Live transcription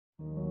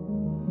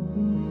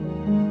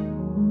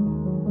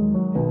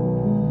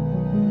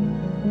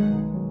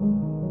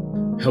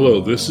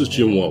Hello, this is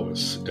Jim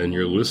Wallace, and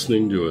you're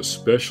listening to a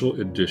special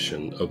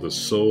edition of The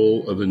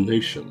Soul of the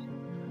Nation,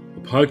 a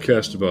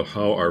podcast about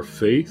how our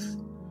faith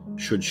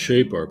should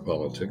shape our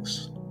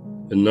politics,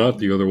 and not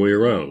the other way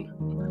around.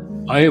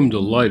 I am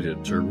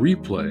delighted to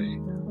replay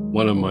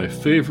one of my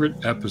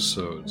favorite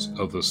episodes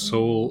of The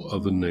Soul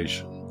of the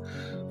Nation,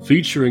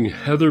 featuring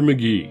Heather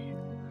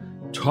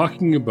McGhee,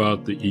 talking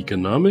about the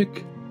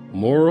economic,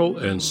 moral,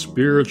 and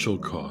spiritual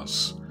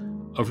costs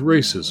of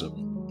racism.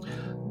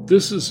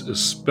 This is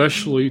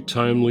especially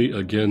timely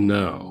again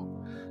now,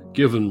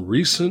 given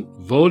recent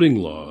voting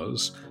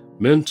laws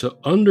meant to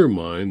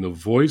undermine the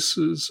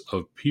voices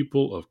of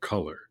people of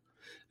color,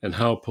 and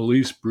how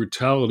police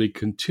brutality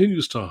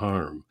continues to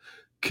harm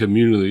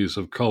communities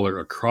of color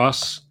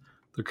across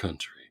the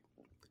country.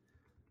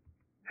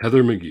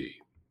 Heather McGhee.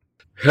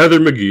 Heather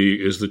McGhee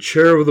is the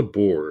chair of the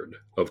board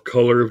of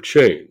Color of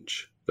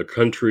Change, the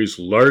country's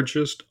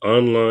largest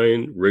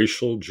online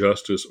racial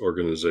justice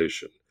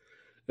organization,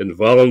 and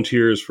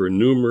volunteers for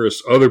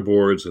numerous other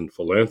boards in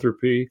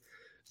philanthropy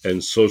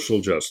and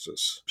social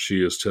justice.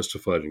 She has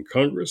testified in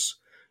Congress,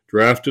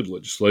 drafted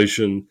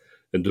legislation,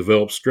 and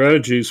developed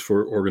strategies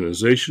for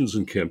organizations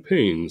and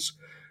campaigns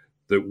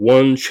that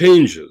won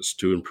changes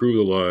to improve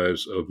the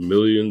lives of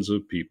millions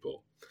of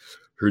people.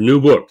 Her new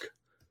book,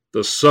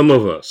 The Sum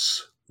of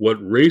Us: What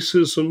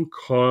Racism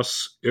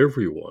Costs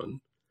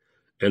Everyone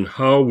and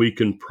How We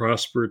Can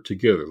Prosper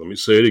Together. Let me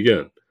say it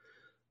again.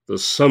 The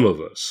Sum of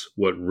Us: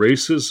 What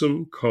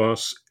Racism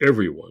Costs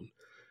Everyone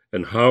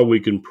and How We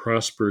Can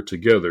Prosper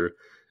Together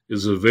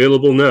is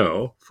available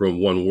now from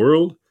One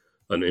World,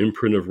 an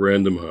imprint of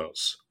Random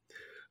House.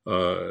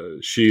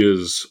 She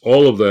is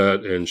all of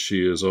that, and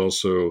she is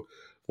also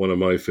one of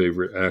my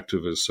favorite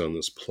activists on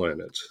this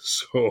planet.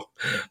 So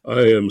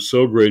I am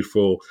so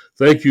grateful.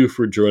 Thank you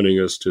for joining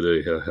us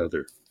today,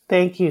 Heather.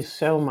 Thank you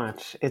so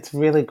much. It's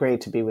really great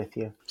to be with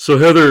you. So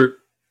Heather,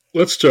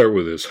 let's start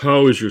with this.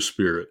 How is your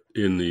spirit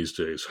in these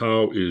days?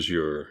 How is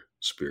your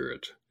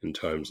spirit in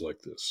times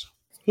like this?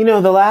 You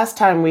know, the last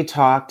time we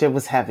talked, it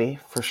was heavy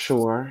for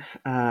sure.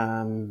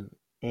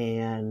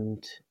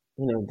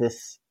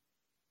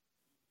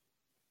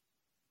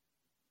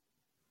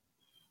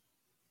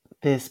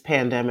 This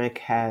pandemic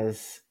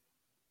has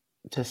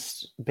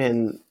just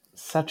been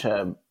such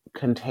a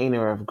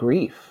container of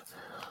grief,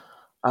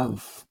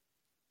 of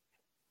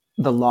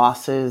the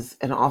losses,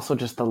 and also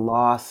just the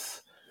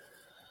loss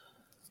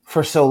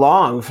for so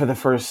long, for the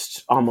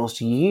first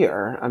almost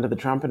year under the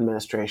Trump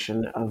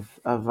administration, of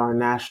our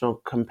national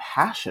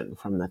compassion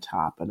from the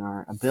top and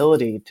our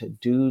ability to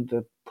do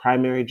the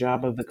primary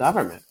job of the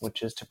government,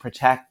 which is to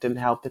protect and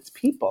help its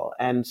people.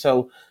 And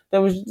so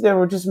there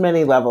were just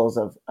many levels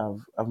of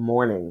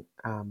mourning.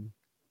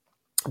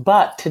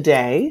 But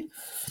today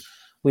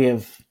we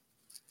have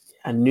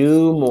a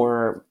new,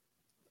 more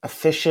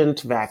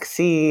efficient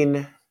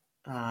vaccine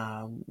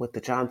with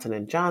the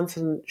Johnson &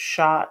 Johnson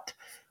shot.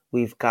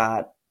 We've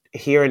got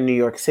here in New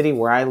York City,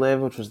 where I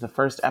live, which was the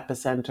first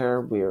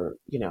epicenter, we're,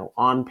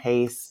 on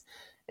pace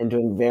and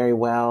doing very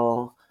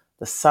well.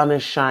 The sun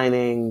is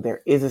shining.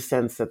 There is a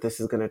sense that this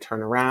is going to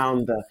turn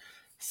around. The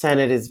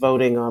Senate is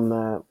voting on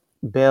the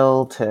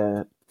bill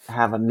to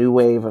have a new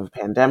wave of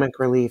pandemic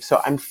relief.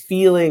 So I'm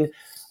feeling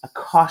a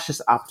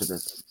cautious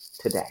optimism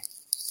today.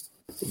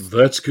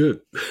 That's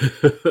good.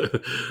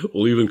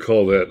 We'll even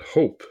call that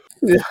hope.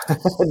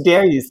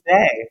 Dare you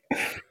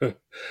say?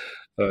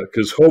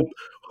 Because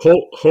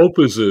hope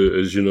is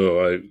as you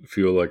know, I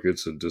feel like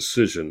it's a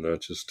decision,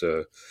 not just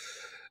a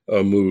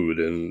mood,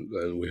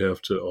 and we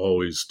have to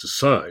always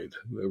decide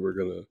that we're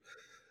going to.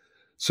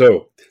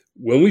 So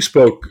when we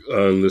spoke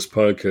on this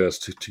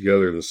podcast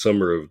together in the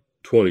summer of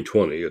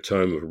 2020, a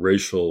time of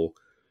racial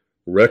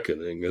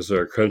reckoning as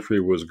our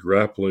country was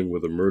grappling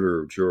with the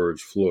murder of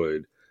George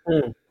Floyd,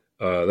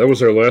 that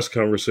was our last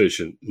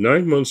conversation.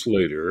 9 months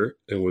later,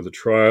 and with the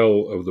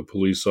trial of the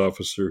police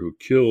officer who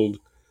killed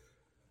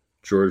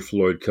George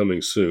Floyd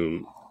coming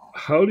soon,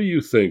 how do you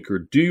think, or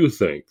do you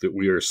think, that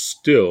we are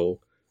still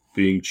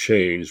being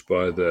changed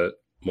by that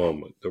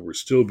moment, that we're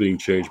still being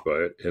changed by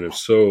it? And if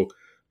so,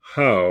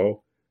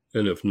 how?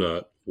 And if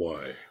not,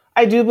 why?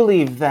 I do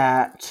believe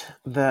that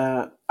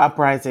the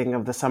uprising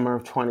of the summer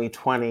of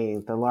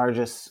 2020, the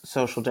largest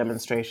social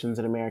demonstrations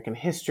in American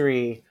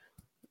history,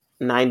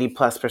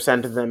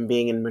 90+% of them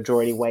being in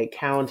majority white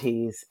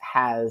counties,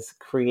 has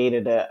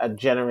created a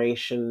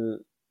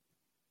generation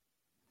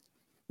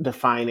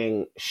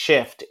defining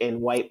shift in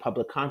white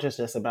public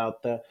consciousness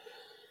about the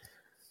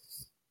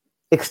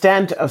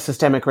extent of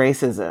systemic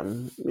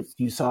racism.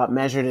 You saw it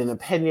measured in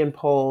opinion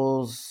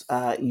polls.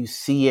 You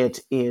see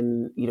it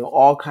in,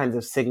 all kinds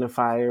of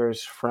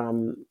signifiers,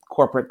 from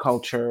corporate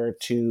culture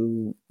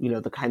to,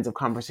 the kinds of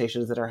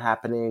conversations that are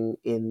happening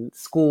in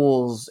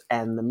schools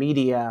and the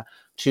media,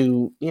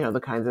 to,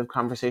 the kinds of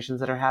conversations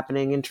that are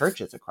happening in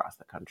churches across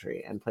the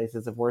country and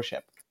places of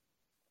worship.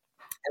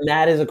 And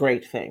that is a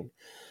great thing.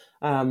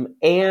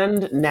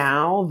 And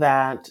now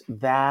that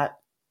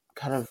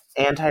kind of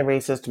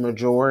anti-racist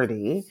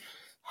majority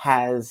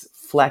has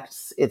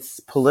flexed its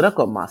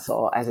political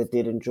muscle as it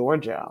did in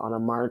Georgia on a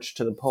march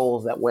to the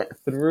polls that went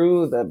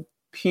through the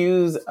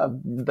pews of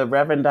the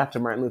Reverend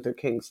Dr. Martin Luther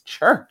King's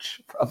church,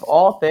 of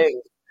all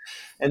things,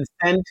 and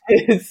sent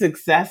his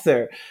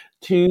successor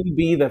to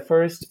be the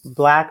first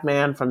Black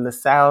man from the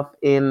South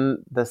in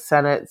the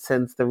Senate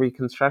since the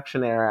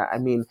Reconstruction era. I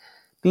mean,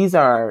 these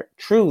are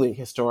truly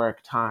historic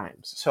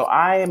times. So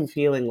I am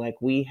feeling like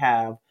we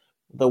have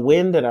the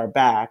wind at our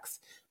backs.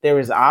 There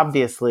is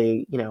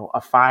obviously, a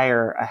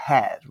fire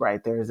ahead,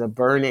 right? There is a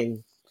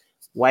burning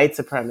white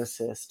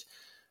supremacist,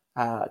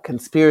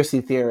 conspiracy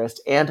theorist,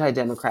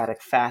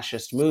 anti-democratic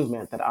fascist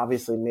movement that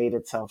obviously made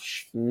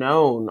itself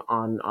known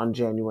on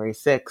January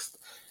 6th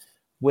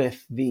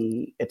with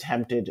the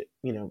attempted,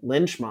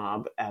 lynch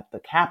mob at the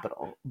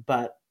Capitol.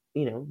 But,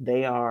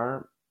 they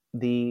are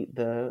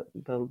the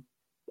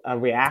a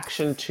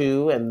reaction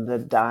to and the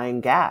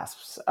dying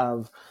gasps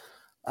of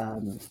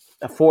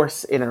a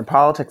force in our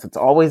politics that's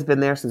always been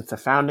there since the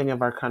founding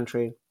of our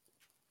country,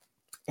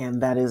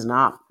 and that is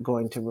not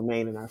going to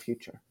remain in our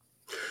future.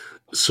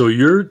 So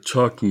you're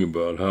talking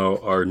about how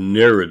our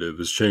narrative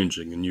is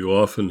changing, and you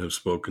often have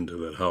spoken to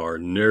that, how our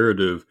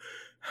narrative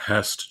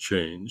has to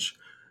change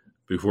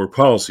before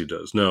policy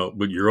does. Now,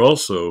 but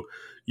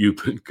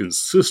you've been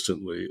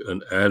consistently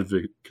an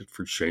advocate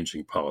for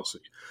changing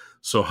policy.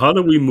 So how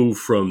do we move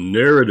from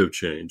narrative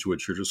change,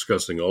 which you're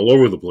discussing all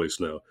over the place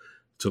now,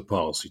 to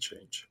policy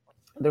change?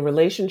 The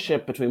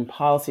relationship between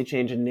policy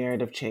change and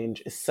narrative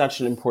change is such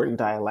an important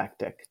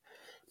dialectic,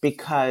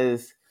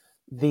 because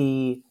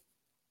the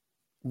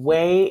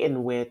way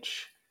in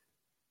which,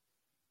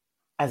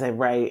 as I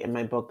write in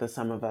my book, The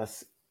Sum of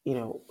Us,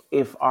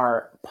 if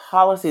our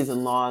policies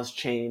and laws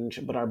change,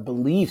 but our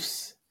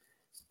beliefs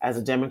as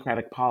a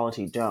democratic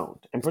polity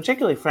don't, and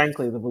particularly,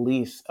 frankly, the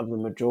beliefs of the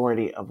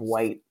majority of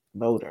white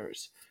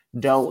voters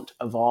don't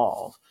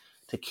evolve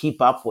to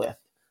keep up with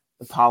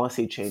the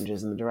policy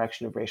changes in the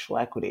direction of racial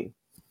equity,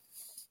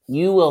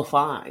 you will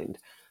find,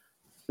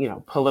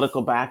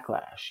 political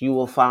backlash. You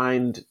will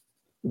find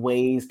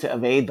ways to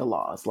evade the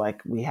laws,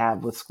 like we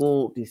have with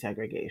school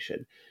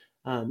desegregation.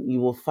 You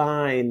will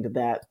find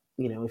that,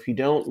 if you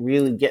don't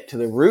really get to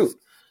the root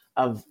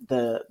of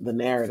the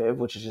narrative,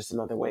 which is just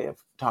another way of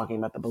talking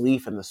about the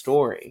belief in the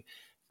story,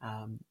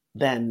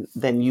 then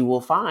you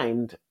will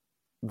find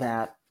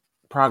that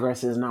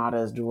progress is not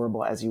as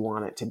durable as you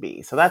want it to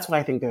be. So that's why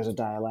I think there's a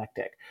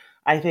dialectic.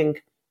 I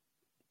think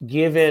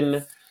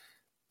given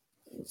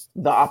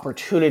the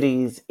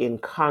opportunities in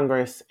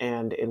Congress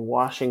and in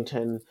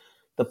Washington,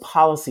 the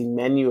policy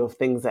menu of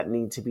things that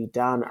need to be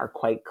done are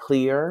quite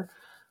clear.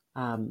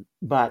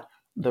 But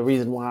the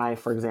reason why,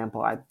 for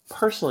example, I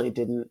personally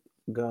didn't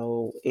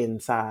go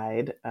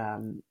inside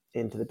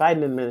into the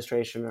Biden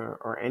administration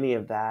or any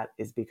of that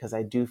is because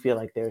I do feel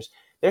like there's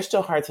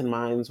still hearts and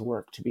minds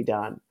work to be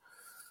done.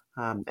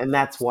 And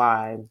that's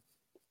why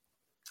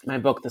my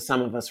book, The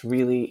Sum of Us,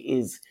 really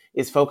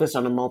is focused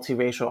on a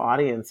multiracial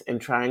audience and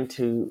trying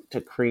to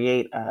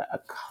create a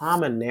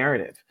common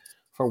narrative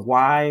for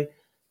why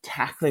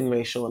tackling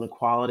racial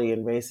inequality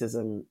and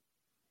racism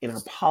in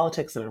our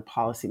politics and our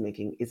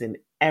policymaking is in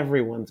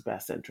everyone's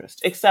best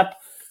interest, except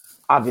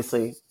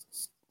obviously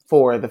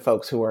for the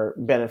folks who are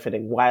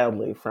benefiting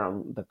wildly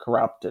from the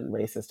corrupt and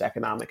racist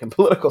economic and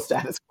political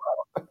status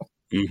quo.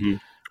 Mm-hmm.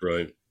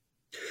 Right.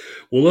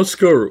 Well, let's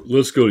go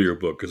to your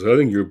book, because I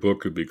think your book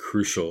could be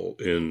crucial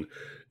in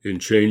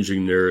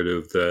changing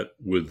narrative that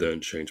would then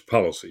change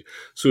policy.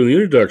 So in the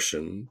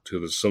introduction to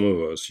The Sum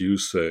of Us, you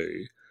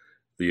say,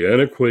 the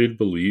antiquated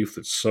belief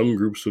that some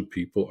groups of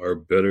people are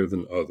better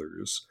than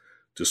others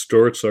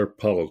distorts our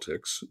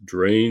politics,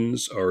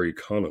 drains our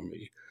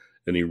economy,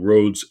 and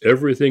erodes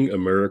everything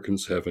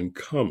Americans have in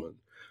common,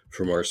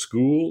 from our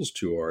schools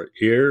to our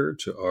air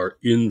to our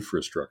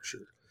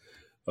infrastructure.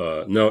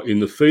 Now, in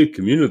the faith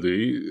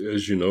community,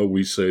 as you know,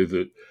 we say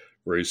that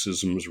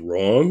racism is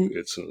wrong.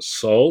 It's an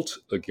assault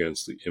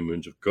against the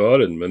image of God,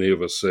 and many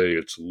of us say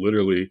it's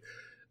literally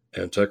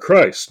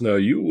antichrist. Now,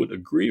 you would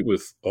agree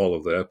with all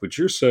of that, but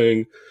you're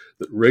saying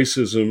that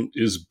racism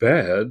is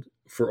bad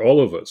for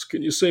all of us.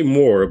 Can you say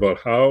more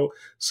about how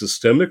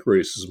systemic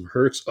racism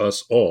hurts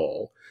us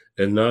all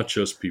and not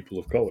just people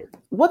of color?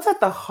 What's at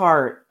the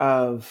heart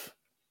of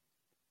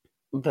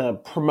the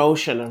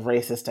promotion of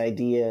racist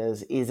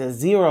ideas is a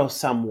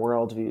zero-sum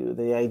worldview,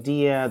 the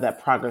idea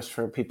that progress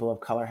for people of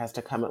color has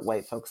to come at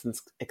white folks'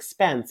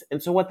 expense.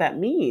 And so what that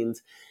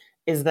means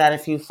is that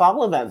if you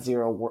follow that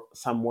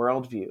zero-sum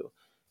worldview,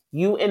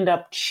 you end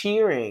up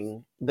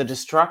cheering the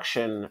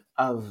destruction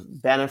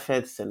of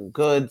benefits and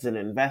goods and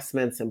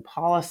investments and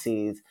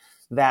policies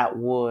that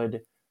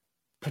would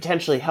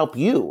potentially help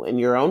you in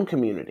your own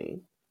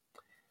community,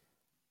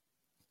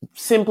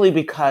 simply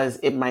because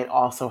it might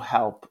also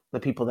help the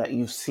people that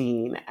you've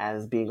seen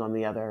as being on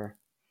the other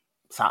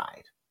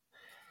side.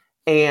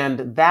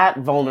 And that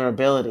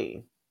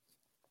vulnerability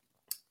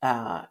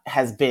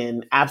has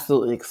been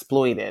absolutely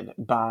exploited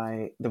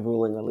by the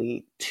ruling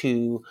elite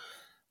to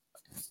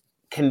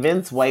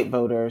convince white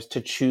voters to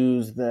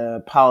choose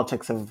the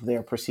politics of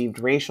their perceived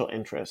racial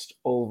interest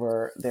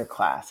over their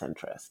class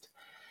interest.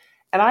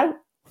 And I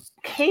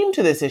came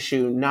to this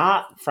issue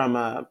not from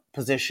a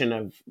position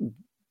of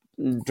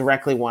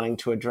directly wanting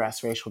to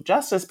address racial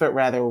justice, but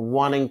rather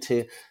wanting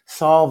to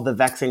solve the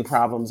vexing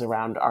problems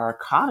around our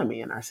economy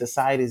and our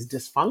society's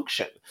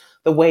dysfunction,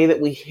 the way that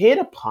we hit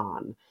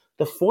upon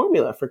the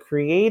formula for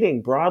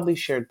creating broadly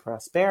shared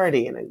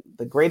prosperity and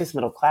the greatest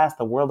middle class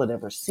the world had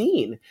ever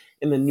seen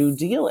in the New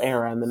Deal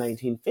era in the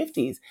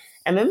 1950s.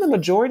 And then the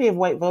majority of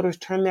white voters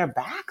turned their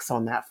backs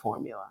on that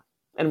formula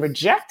and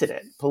rejected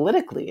it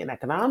politically and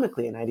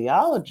economically and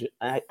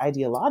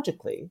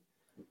ideologically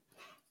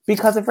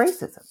because of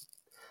racism.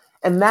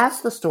 And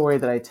that's the story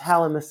that I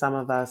tell in The Sum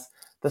of Us,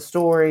 the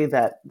story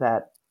that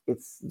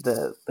it's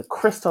the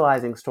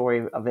crystallizing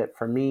story of it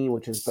for me,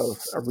 which is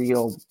both a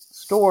real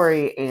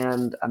story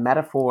and a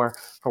metaphor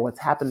for what's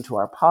happened to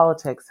our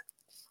politics,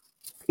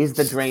 is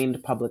the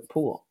drained public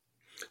pool.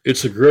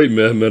 It's a great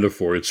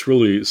metaphor. It's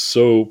really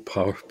so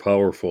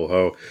powerful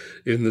how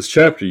in this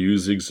chapter you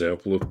use the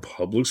example of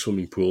public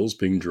swimming pools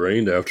being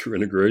drained after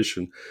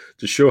integration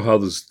to show how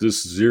this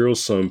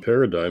zero-sum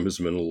paradigm has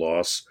been a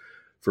loss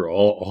for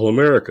all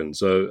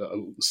Americans.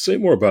 Say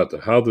more about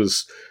that, how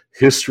this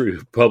history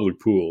of public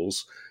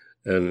pools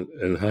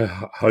and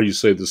how you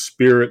say the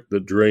spirit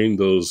that drained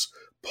those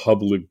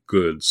public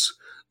goods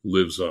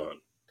lives on.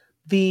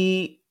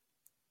 The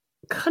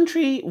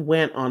country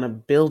went on a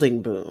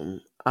building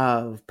boom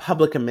of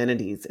public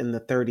amenities in the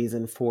 30s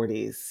and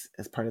 40s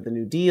as part of the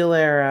New Deal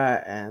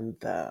era and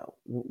the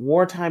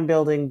wartime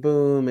building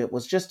boom. It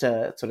was just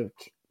a sort of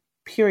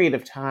period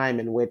of time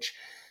in which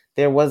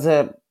there was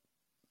a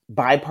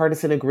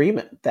bipartisan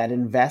agreement that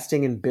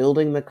investing in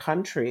building the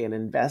country and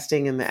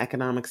investing in the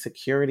economic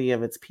security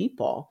of its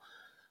people,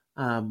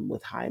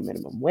 with high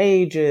minimum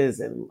wages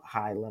and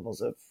high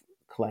levels of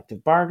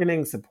collective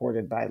bargaining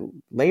supported by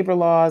labor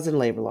laws and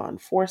labor law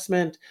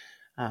enforcement,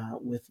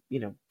 with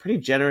pretty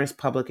generous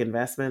public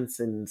investments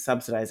in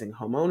subsidizing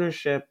home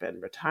ownership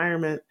and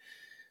retirement,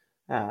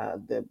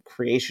 the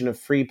creation of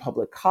free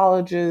public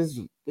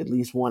colleges, at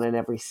least one in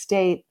every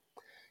state.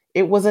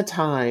 It was a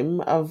time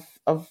of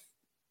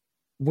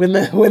when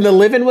the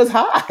living was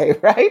high,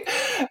 right?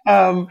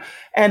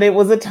 And it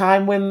was a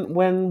time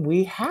when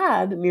we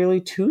had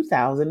nearly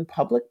 2,000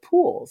 public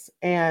pools,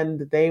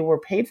 and they were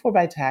paid for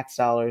by tax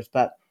dollars.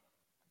 But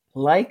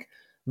like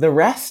the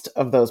rest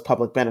of those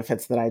public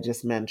benefits that I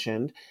just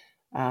mentioned,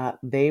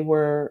 they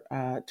were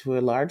to a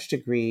large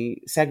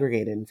degree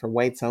segregated for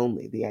whites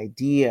only. The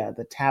idea,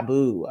 the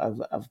taboo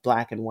of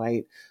Black and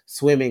white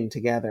swimming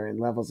together in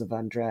levels of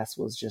undress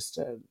was just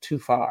too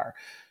far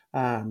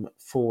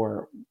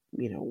for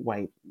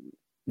white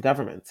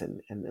governments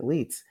and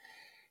elites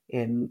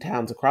in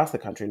towns across the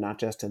country, not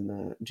just in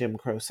the Jim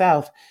Crow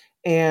South.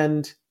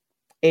 And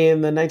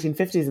in the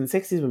 1950s and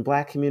 60s, when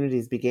Black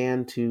communities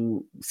began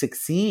to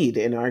succeed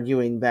in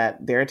arguing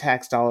that their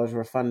tax dollars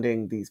were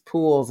funding these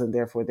pools and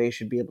therefore they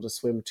should be able to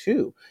swim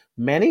too,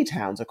 many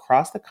towns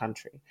across the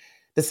country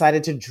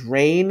decided to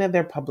drain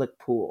their public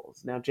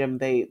pools. Now, Jim,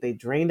 they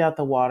drained out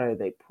the water,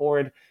 they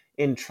poured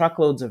in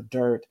truckloads of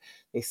dirt,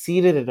 they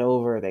seeded it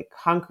over, they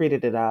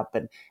concreted it up.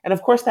 And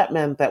of course, that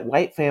meant that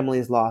white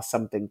families lost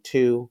something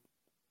too.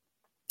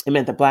 It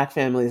meant that Black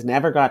families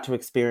never got to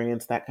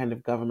experience that kind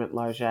of government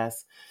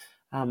largesse.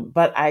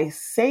 But I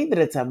say that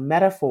it's a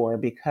metaphor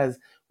because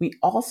we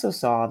also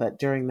saw that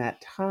during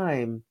that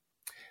time,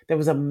 there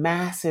was a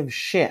massive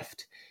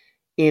shift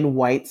in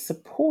white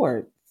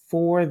support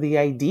for the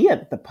idea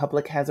that the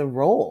public has a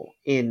role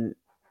in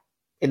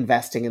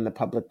investing in the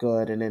public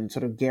good and in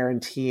sort of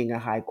guaranteeing a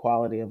high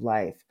quality of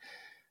life.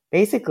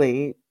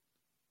 Basically,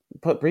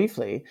 put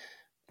briefly,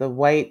 the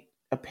white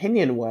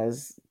opinion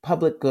was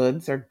public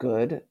goods are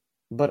good,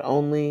 but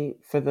only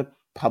for the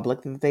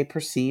public that they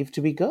perceive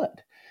to be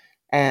good.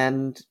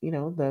 And,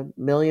 the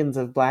millions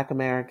of Black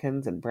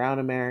Americans and Brown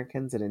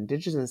Americans and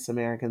Indigenous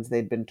Americans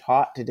they'd been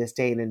taught to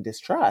disdain and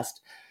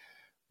distrust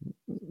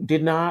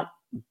did not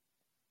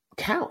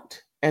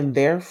count. And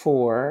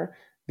therefore,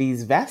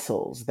 these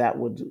vessels that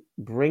would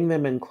bring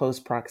them in close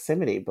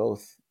proximity,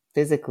 both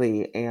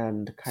physically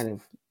and kind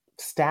of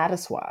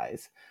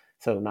status-wise,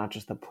 so not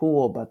just the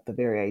pool, but the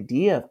very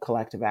idea of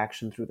collective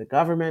action through the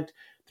government,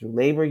 through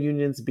labor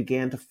unions,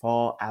 began to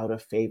fall out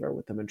of favor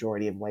with the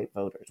majority of white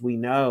voters. We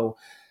know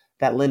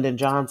that Lyndon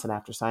Johnson,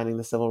 after signing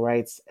the Civil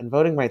Rights and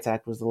Voting Rights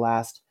Act, was the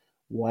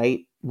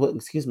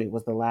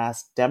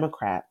last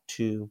Democrat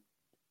to,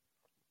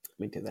 let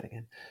me do that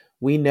again.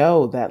 We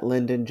know that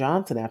Lyndon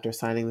Johnson, after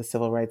signing the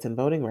Civil Rights and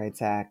Voting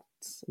Rights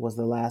Acts, was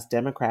the last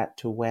Democrat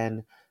to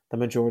win the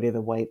majority of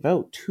the white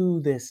vote to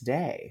this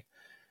day.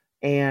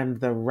 And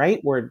the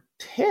rightward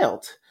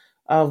tilt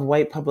of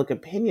white public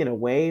opinion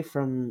away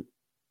from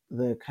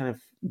the kind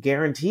of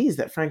guarantees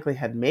that frankly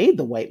had made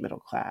the white middle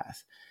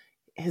class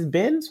has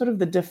been sort of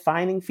the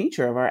defining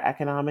feature of our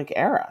economic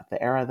era,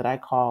 the era that I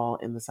call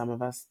in The Sum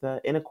of Us the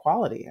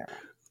inequality era.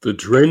 The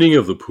draining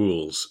of the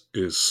pools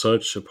is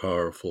such a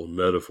powerful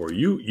metaphor.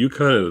 You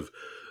kind of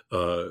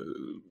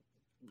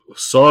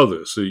saw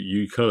this,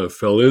 you kind of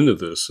fell into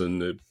this,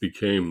 and it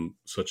became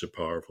such a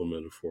powerful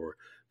metaphor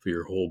for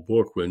your whole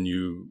book. When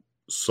you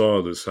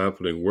saw this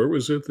happening, where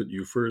was it that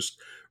you first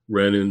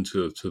ran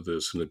into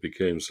this, and it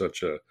became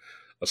such a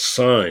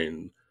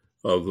sign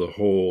of the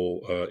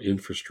whole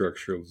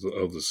infrastructure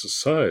of the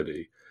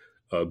society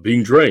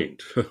being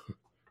drained?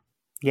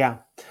 Yeah.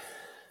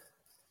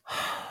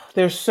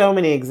 There's so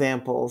many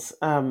examples.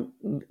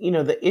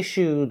 The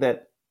issue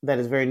that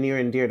is very near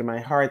and dear to my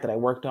heart that I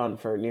worked on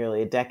for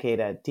nearly a decade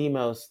at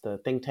Demos, the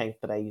think tank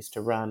that I used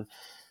to run,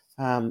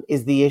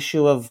 is the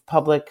issue of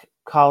public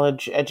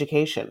college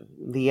education.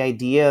 The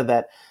idea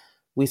that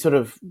we sort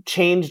of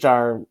changed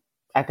our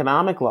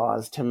economic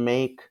laws to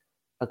make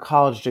a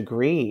college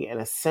degree an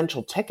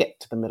essential ticket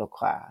to the middle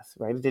class,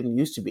 right? It didn't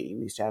used to be.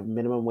 We used to have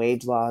minimum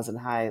wage laws and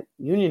high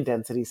union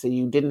density, so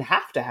you didn't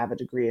have to have a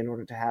degree in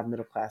order to have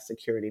middle class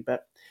security.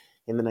 But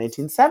in the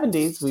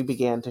 1970s, we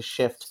began to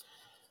shift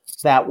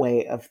that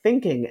way of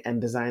thinking and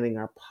designing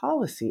our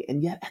policy.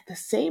 And yet at the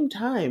same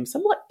time,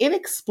 somewhat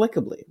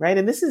inexplicably, right?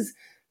 And this is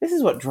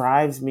what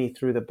drives me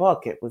through the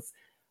book. It was,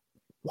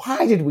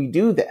 why did we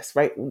do this,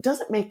 right? It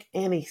doesn't make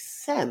any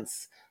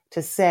sense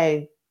to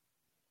say,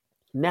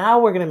 now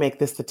we're going to make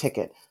this the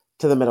ticket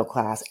to the middle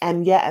class.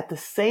 And yet at the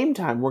same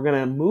time, we're going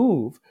to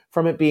move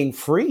from it being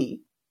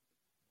free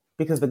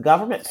because the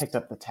government picked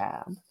up the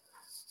tab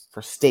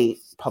for state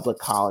public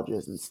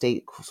colleges and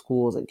state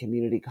schools and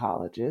community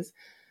colleges,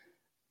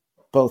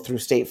 both through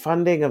state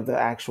funding of the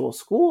actual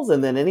schools,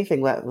 and then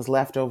anything that was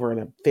left over in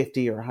a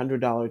 $50 or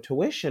 $100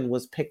 tuition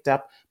was picked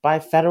up by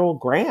federal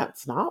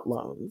grants, not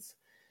loans.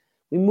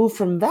 We moved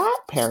from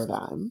that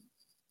paradigm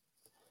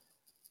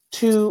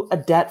to a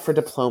debt for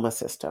diploma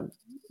system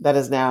that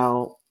is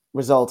now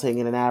resulting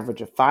in an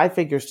average of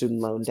 5-figure student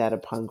loan debt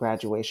upon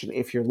graduation,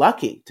 if you're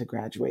lucky to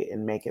graduate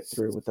and make it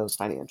through with those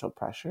financial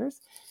pressures,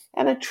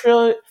 and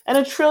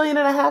 $1.5 trillion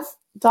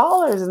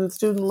in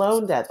student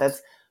loan debt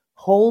that's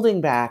holding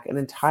back an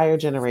entire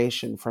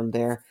generation from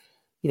their,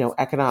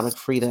 economic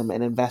freedom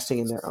and investing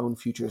in their own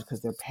futures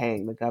because they're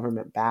paying the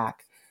government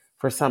back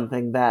for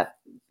something that,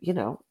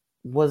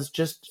 was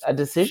just a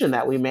decision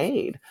that we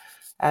made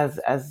as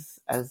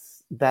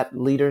that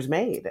leaders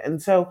made.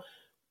 And so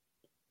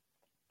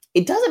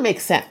it doesn't make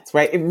sense,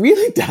 right? It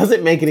really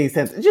doesn't make any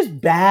sense. It's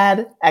just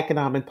bad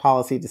economic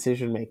policy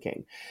decision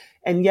making.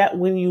 And yet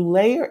when you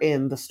layer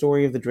in the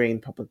story of the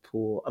drained public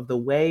pool, of the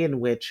way in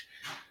which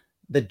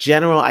the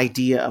general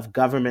idea of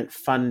government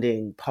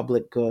funding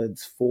public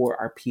goods for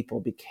our people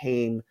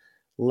became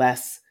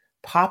less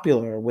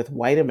popular with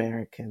white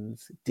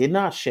Americans, did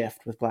not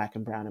shift with Black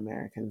and brown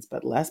Americans,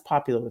 but less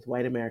popular with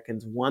white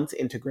Americans once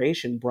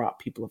integration brought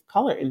people of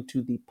color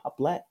into the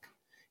public,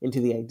 into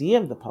the idea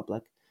of the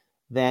public,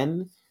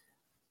 then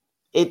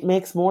it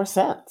makes more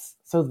sense.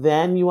 So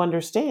then you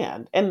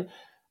understand. And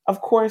of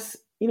course,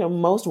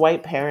 most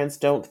white parents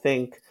don't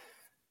think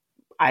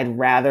I'd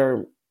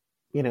rather,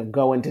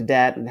 go into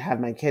debt and have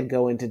my kid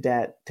go into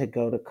debt to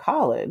go to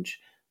college.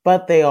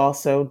 But they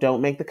also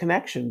don't make the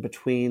connection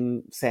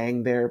between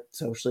saying they're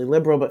socially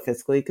liberal but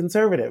fiscally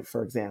conservative,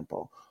 for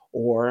example,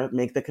 or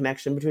make the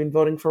connection between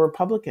voting for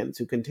Republicans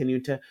who continue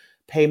to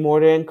pay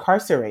more to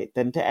incarcerate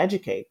than to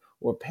educate,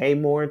 or pay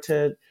more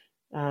to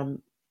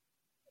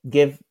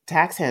give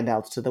tax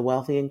handouts to the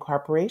wealthy and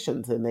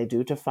corporations than they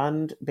do to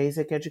fund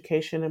basic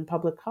education and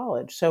public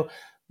college. So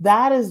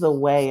that is the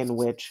way in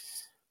which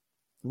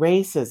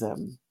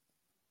racism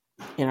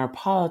in our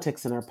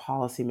politics and our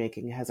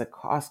policymaking has a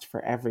cost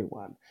for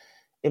everyone.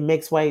 It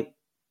makes white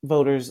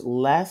voters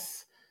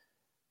less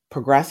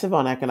progressive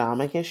on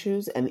economic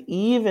issues, and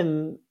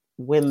even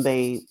when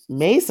they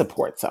may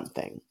support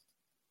something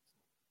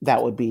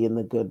that would be in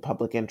the good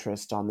public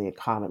interest on the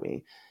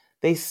economy,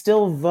 they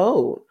still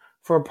vote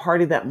for a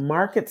party that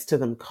markets to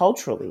them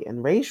culturally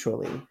and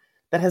racially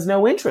that has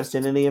no interest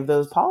in any of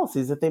those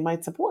policies that they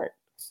might support.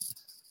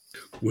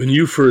 When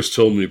you first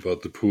told me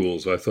about the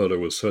pools, I thought it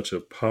was such a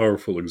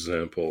powerful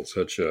example,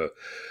 such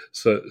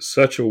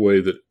a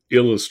way that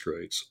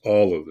illustrates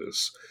all of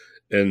this.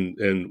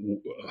 And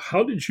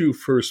how did you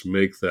first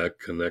make that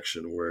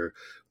connection where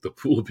the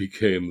pool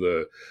became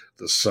the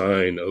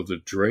sign of the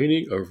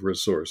draining of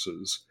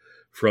resources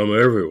from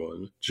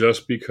everyone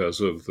just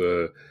because of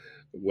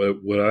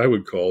what I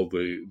would call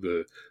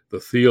the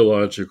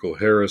theological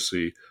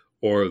heresy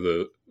or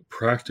the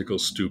practical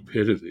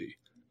stupidity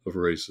of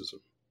racism?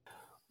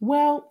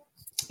 Well,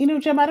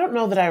 Jim, I don't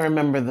know that I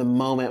remember the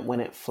moment when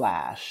it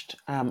flashed.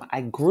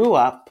 I grew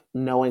up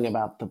knowing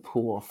about the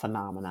pool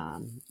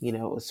phenomenon. It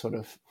was sort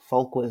of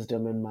folk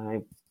wisdom in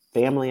my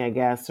family, I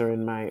guess, or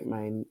in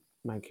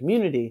my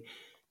community.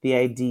 The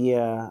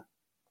idea,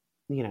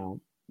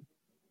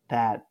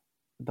 that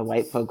the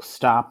white folks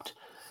stopped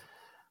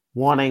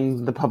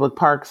wanting the public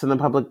parks and the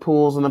public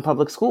pools and the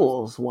public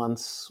schools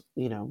once,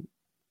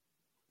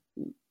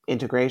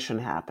 integration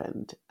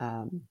happened.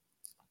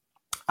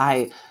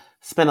 I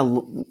spent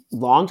a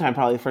long time,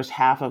 probably the first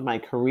half of my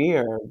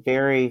career,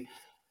 very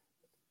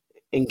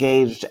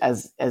engaged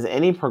as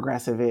any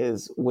progressive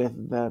is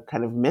with the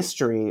kind of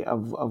mystery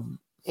of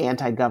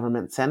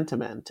anti-government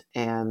sentiment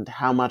and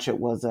how much it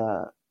was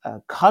a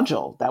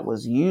cudgel that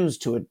was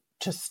used to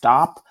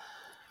stop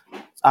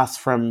us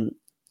from,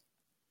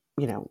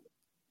 you know,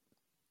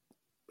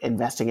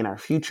 investing in our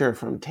future,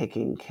 from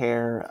taking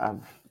care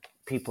of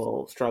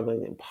people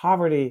struggling in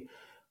poverty.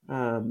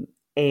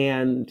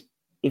 And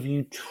if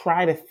you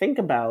try to think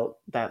about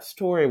that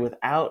story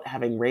without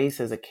having race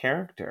as a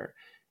character,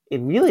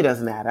 it really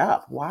doesn't add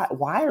up.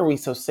 Why are we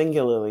so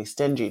singularly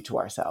stingy to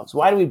ourselves?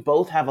 Why do we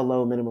both have a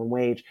low minimum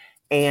wage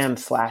and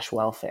slash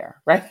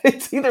welfare, right?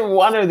 It's either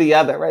one or the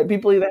other, right?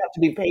 People either have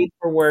to be paid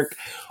for work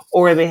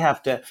or they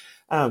have to,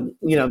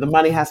 the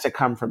money has to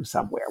come from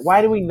somewhere.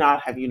 Why do we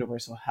not have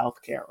universal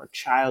health care or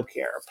child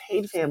care or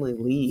paid family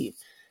leave?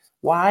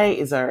 Why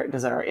does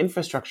our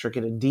infrastructure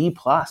get a D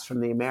plus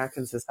from the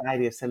American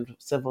Society of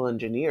Civil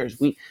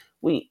Engineers?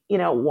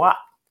 What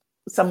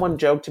someone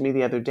joked to me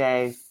the other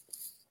day,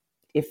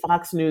 if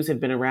Fox News had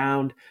been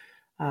around,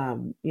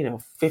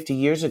 50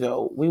 years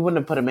ago, we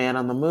wouldn't have put a man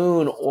on the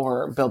moon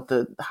or built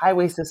the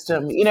highway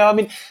system.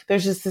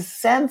 There's just this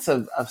sense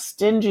of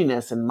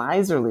stinginess and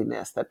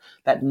miserliness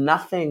that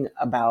nothing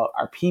about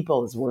our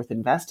people is worth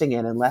investing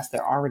in unless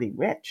they're already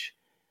rich.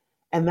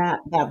 And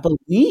that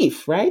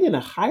belief, right, in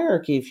a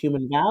hierarchy of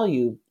human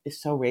value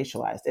is so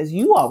racialized, as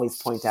you always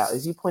point out,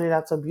 as you pointed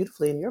out so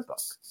beautifully in your book.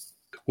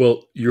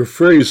 Well, your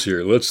phrase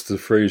here, that's the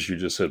phrase you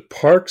just said,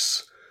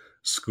 parks,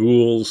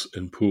 schools,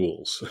 and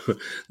pools.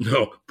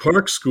 Now,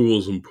 parks,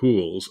 schools, and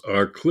pools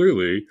are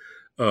clearly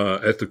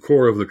at the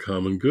core of the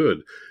common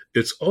good.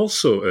 It's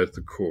also at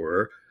the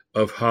core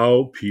of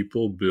how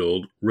people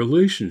build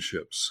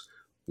relationships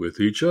with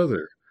each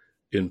other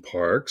in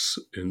parks,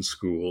 in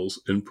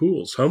schools, in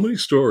pools. How many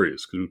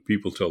stories could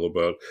people tell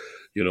about,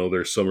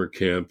 their summer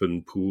camp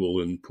and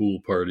pool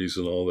parties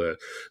and all that?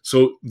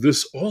 So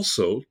this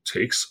also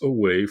takes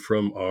away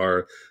from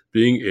our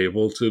being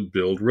able to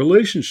build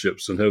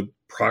relationships and have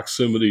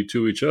proximity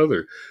to each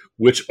other,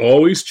 which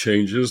always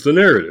changes the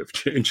narrative,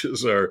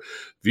 changes our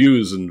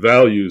views and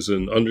values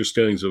and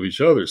understandings of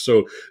each other.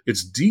 So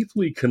it's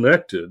deeply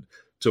connected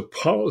to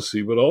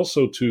policy, but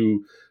also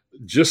to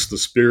just the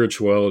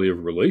spirituality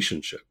of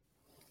relationship.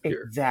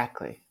 Here.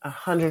 Exactly,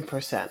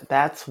 100%.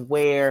 That's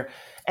where,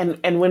 and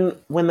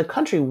when the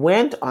country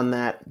went on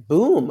that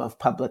boom of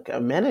public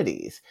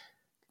amenities,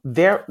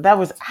 that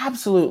was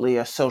absolutely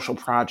a social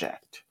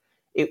project.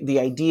 The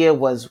idea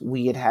was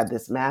we had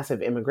this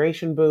massive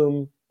immigration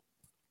boom,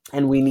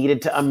 and we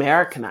needed to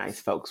Americanize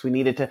folks. We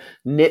needed to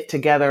knit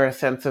together a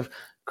sense of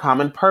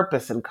common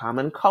purpose and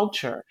common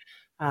culture.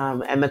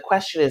 And the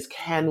question is,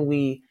 can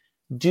we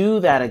do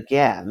that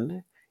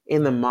again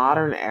in the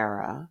modern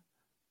era?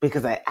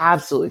 Because I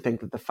absolutely think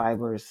that the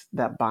fibers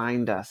that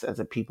bind us as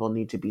a people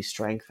need to be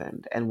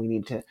strengthened, and we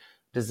need to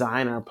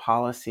design our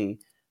policy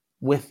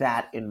with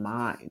that in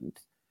mind.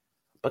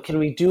 But can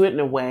we do it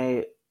in a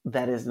way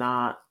that is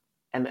not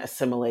an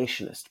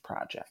assimilationist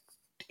project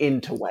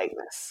into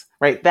whiteness,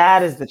 right?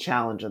 That is the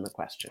challenge and the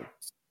question.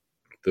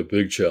 The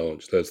big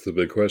challenge. That's the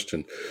big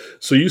question.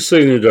 So you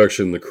say in the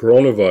introduction, the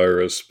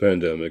coronavirus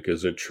pandemic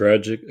is a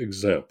tragic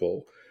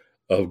example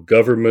of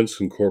governments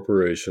and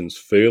corporations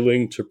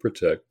failing to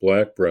protect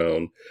Black,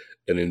 Brown,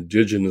 and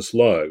Indigenous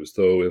lives,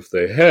 though if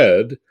they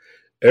had,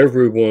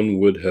 everyone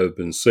would have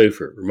been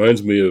safer. It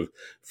reminds me of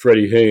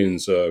Freddie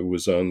Haynes, who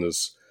was on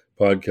this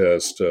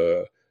podcast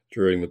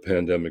during the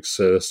pandemic,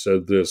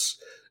 said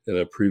this in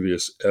a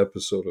previous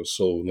episode of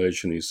Soul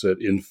Nation. He said,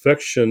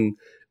 infection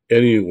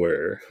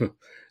anywhere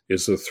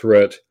is a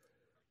threat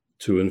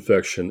to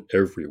infection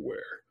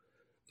everywhere.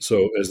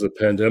 So as the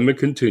pandemic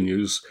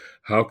continues,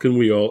 how can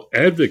we all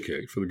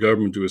advocate for the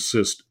government to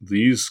assist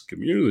these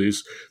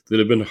communities that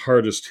have been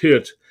hardest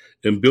hit?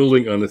 And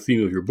building on the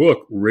theme of your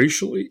book,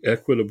 racially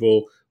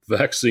equitable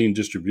vaccine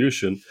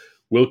distribution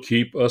will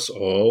keep us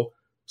all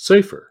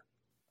safer.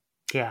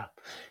 Yeah,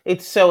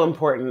 it's so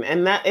important.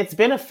 And that it's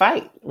been a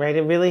fight, right?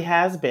 It really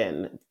has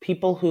been.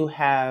 People who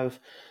have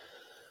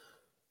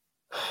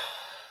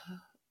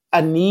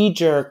a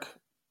knee-jerk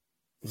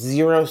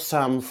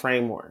zero-sum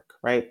framework,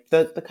 right?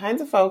 The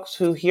kinds of folks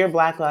who hear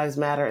Black Lives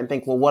Matter and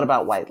think, well, what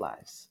about white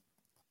lives?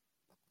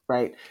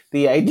 Right?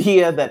 The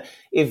idea that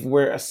if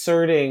we're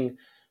asserting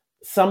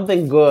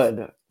something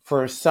good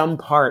for some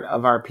part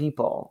of our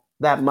people,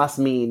 that must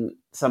mean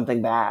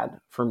something bad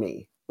for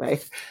me,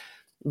 right?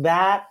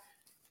 That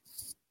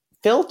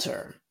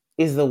filter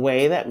is the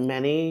way that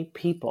many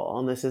people,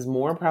 and this is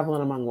more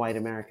prevalent among white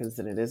Americans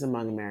than it is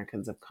among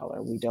Americans of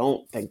color. We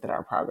don't think that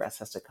our progress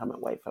has to come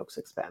at white folks'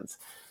 expense.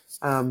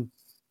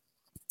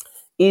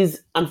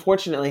 Is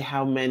unfortunately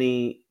how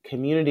many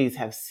communities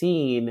have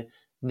seen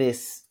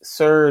this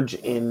surge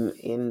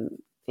in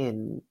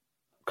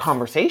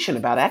conversation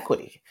about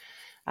equity.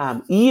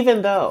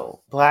 Even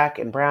though Black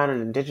and Brown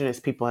and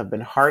Indigenous people have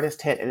been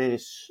hardest hit, and it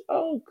is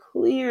so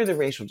clear the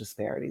racial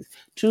disparities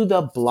to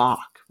the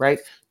block, right,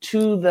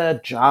 to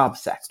the job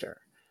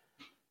sector,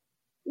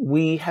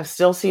 we have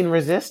still seen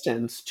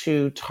resistance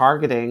to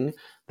targeting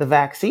the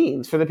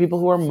vaccines for the people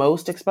who are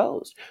most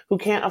exposed, who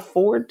can't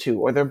afford to,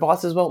 or their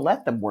bosses won't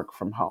let them work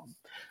from home.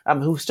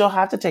 who still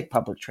have to take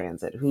public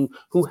transit, who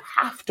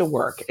have to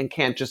work and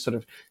can't just sort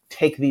of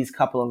take these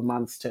couple of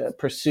months to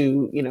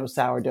pursue,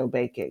 sourdough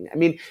baking. I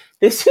mean,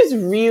 this is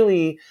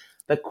really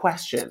the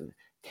question.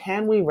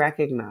 Can we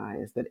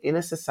recognize that in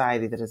a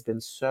society that has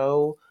been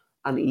so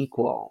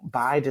unequal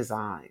by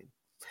design,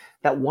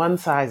 that one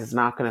size is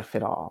not going to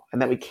fit all,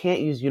 and that we can't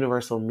use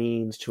universal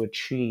means to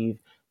achieve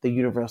the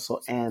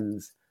universal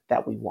ends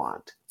that we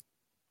want,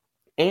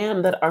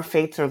 and that our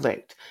fates are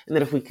linked, and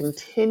that if we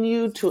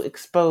continue to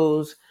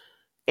expose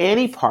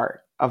any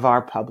part of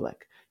our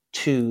public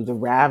to the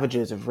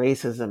ravages of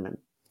racism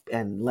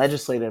and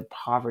legislative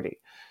poverty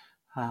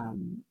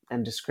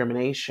and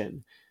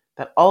discrimination,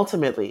 that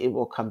ultimately it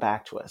will come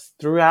back to us.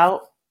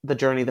 Throughout the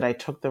journey that I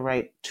took to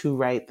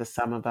write The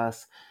Sum of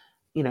Us,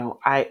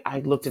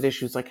 I looked at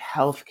issues like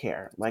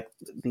healthcare, like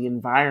the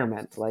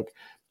environment, like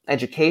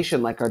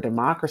education, like our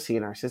democracy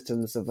and our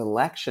systems of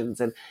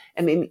elections. And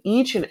in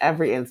each and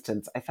every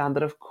instance, I found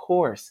that, of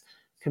course,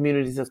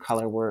 communities of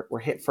color were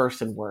hit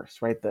first and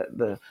worst, right?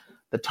 The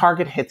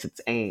target hits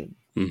its aim.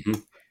 Mm-hmm.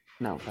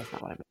 No, that's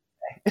not what I meant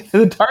to say.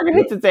 The target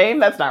hits its aim?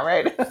 That's not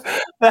right.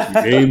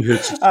 The aim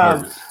hits its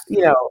target.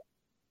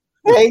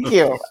 Thank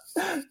you.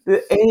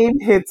 The aim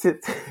hits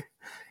its,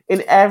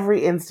 in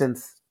every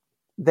instance,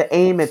 the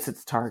aim hits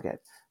its target.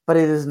 But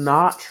it is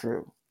not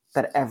true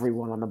that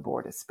everyone on the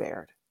board is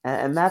spared.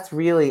 And that's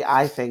really,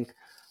 I think,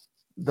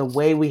 the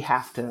way we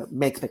have to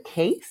make the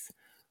case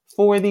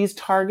for these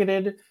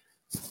targeted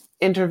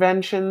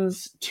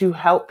interventions to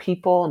help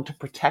people and to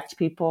protect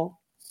people,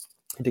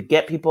 and to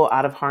get people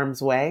out of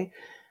harm's way.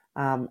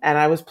 And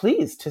I was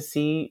pleased to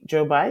see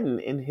Joe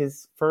Biden in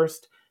his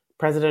first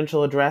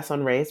presidential address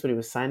on race, when he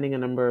was signing a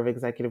number of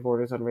executive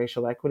orders on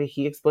racial equity.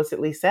 He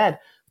explicitly said,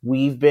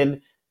 we've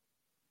been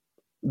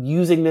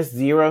using this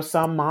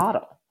zero-sum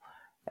model.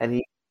 And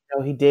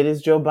he did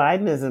his Joe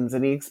Bidenisms,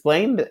 and he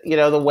explained,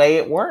 the way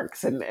it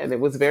works. And it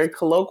was very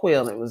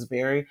colloquial, and it was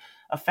very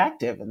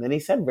effective. And then he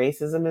said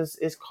racism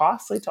is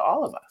costly to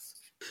all of us.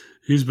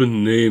 He's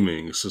been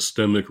naming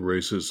systemic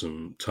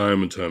racism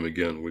time and time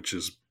again, which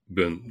has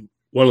been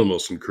one of the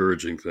most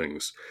encouraging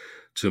things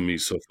to me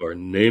so far,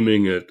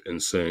 naming it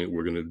and saying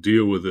we're going to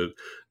deal with it,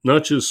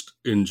 not just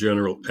in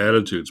general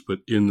attitudes, but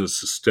in the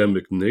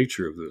systemic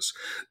nature of this.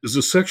 There's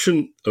a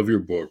section of your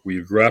book where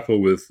you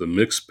grapple with the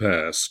mixed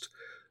past,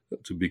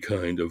 to be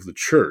kind, of the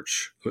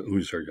church. Let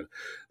me start again.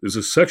 There's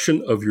a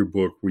section of your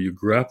book where you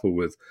grapple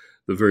with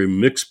the very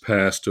mixed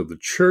past of the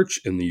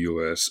church in the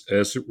U.S.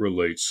 as it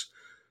relates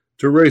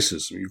to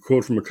racism. You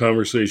quote from a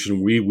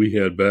conversation we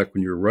had back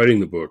when you were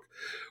writing the book,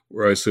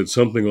 where I said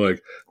something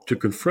like, to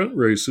confront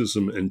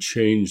racism and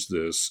change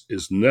this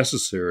is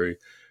necessary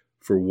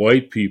for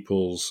white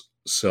people's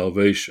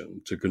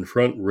salvation. To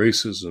confront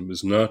racism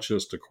is not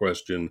just a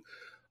question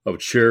of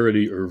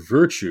charity or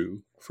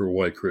virtue for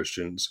white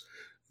Christians.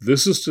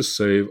 This is to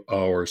save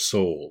our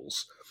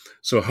souls.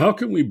 So how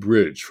can we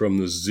bridge from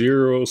the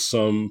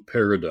zero-sum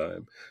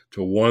paradigm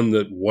to one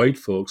that white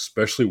folks,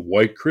 especially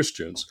white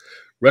Christians,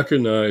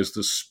 recognize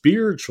the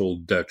spiritual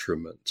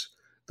detriment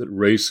that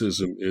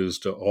racism is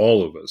to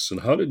all of us?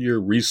 And how did your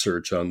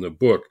research on the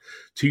book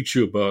teach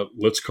you about,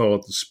 let's call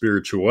it, the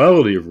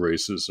spirituality of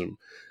racism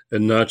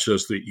and not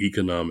just the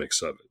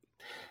economics of it?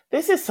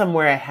 This is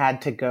somewhere I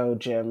had to go,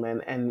 Jim.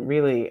 And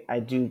really, I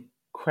do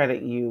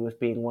credit you with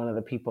being one of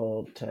the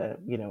people to,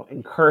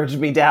 encourage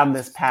me down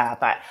this path.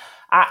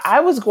 I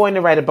was going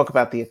to write a book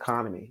about the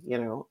economy,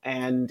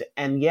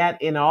 and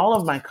yet in all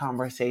of my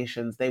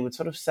conversations, they would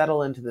sort of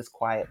settle into this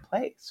quiet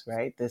place,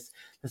 right? This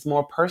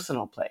more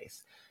personal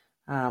place,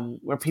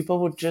 where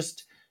people would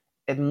just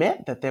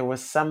admit that there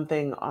was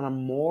something on a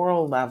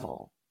moral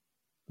level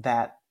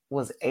that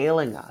was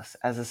ailing us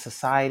as a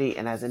society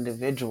and as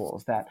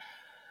individuals, that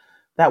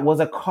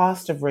was a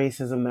cost of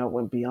racism that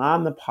went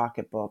beyond the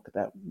pocketbook,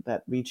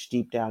 that reached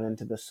deep down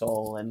into the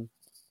soul. And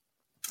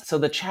so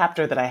the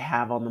chapter that I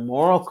have on the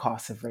moral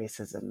costs of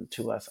racism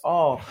to us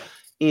all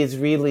is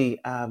really,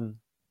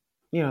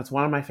 it's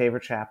one of my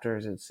favorite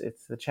chapters.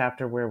 It's the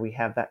chapter where we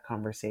have that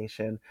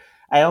conversation.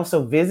 I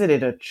also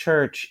visited a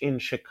church in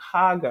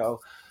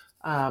Chicago,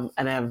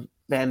 an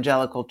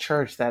evangelical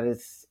church that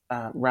is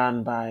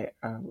run by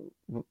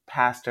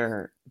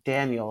Pastor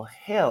Daniel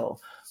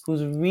Hill,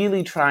 who's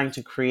really trying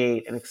to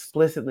create an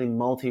explicitly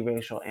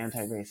multiracial,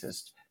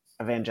 anti-racist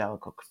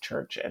evangelical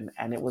church.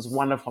 And it was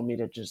wonderful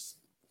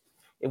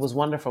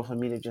for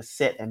me to just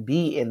sit and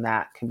be in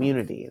that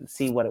community and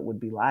see what it would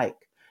be like,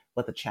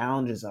 what the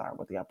challenges are,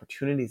 what the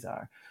opportunities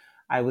are.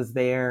 I was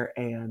there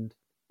and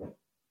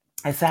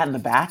I sat in the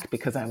back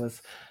because I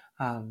was,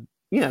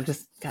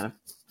 just kind of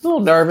a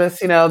little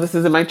nervous. This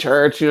isn't my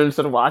church, sort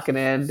of walking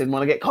in, didn't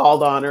want to get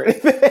called on or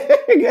anything.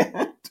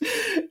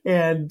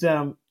 And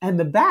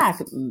the back,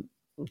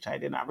 which I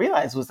did not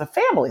realize, was the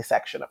family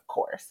section, of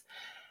course.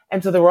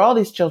 And so there were all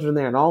these children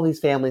there and all these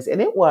families.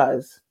 And it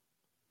was,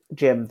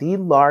 Jim, the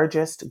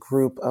largest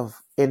group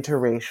of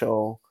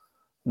interracial,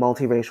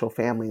 multiracial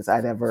families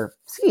I'd ever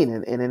seen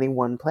in any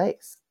one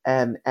place.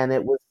 And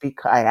it was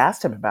because I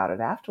asked him about it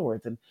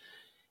afterwards. And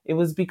it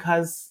was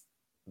because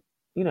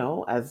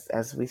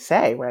as we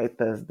say, right,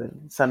 the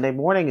Sunday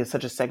morning is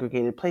such a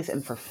segregated place,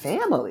 and for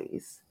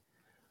families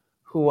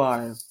who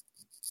are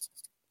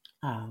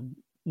um,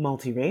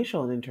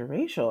 multiracial and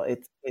interracial,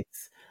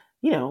 it's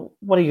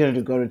what are you going to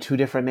do? Go to two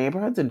different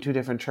neighborhoods and two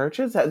different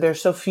churches?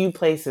 There's so few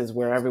places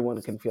where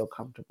everyone can feel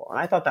comfortable, and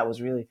I thought that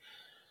was really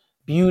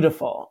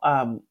beautiful.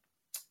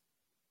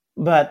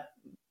 But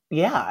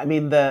yeah, I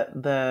mean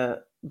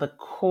the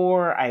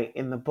core. I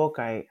in the book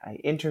I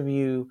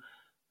interview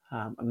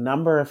a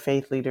number of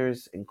faith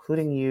leaders,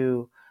 including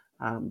you,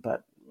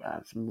 but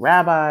some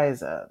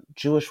rabbis, a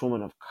Jewish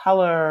woman of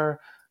color,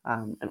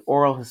 an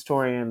oral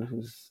historian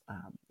who's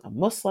a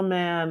Muslim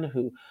man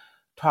who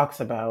talks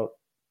about,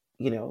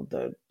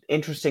 the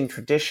interesting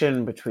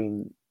tradition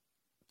between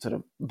sort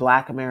of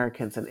Black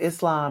Americans and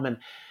Islam. And,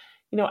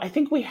 I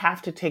think we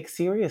have to take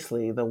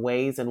seriously the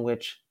ways in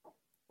which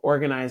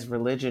organized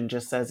religion,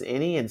 just as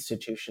any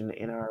institution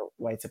in our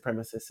white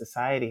supremacist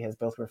society, has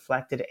both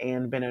reflected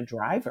and been a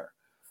driver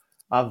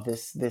of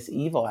this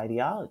evil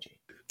ideology.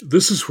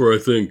 This is where I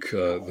think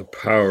the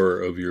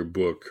power of your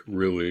book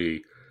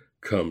really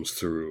comes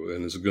through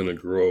and is going to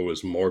grow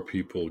as more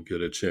people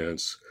get a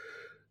chance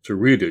to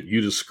read it.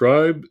 You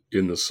describe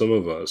in The Sum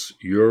of Us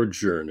your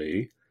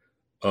journey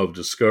of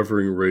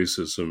discovering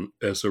racism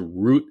as a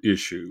root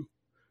issue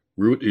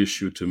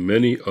to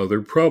many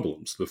other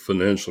problems: the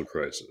financial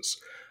crisis,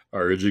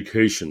 our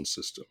education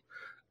system,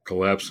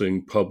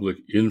 collapsing public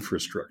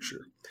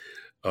infrastructure.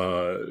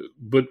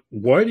 But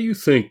why do you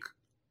think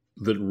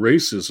that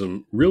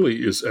racism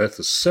really is at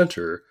the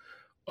center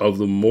of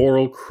the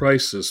moral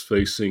crisis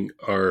facing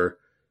our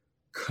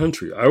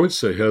country? I would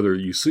say, Heather,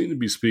 you seem to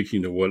be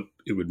speaking to what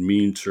it would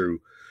mean to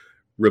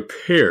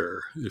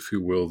repair, if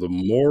you will, the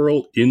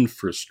moral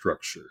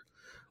infrastructure.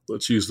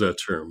 Let's use that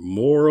term,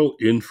 moral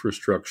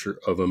infrastructure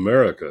of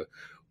America,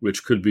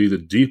 which could be the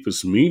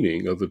deepest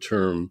meaning of the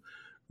term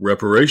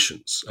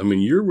reparations. I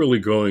mean, you're really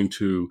going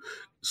to,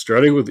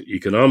 starting with the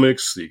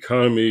economics, the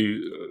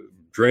economy,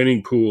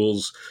 draining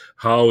pools,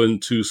 how in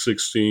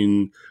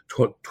 2016,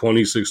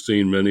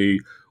 many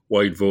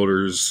white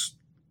voters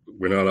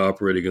were not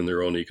operating in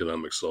their own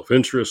economic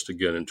self-interest,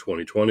 again in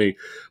 2020.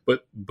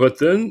 But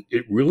then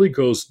it really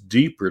goes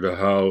deeper to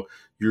how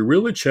you're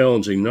really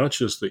challenging not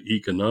just the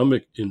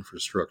economic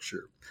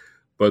infrastructure,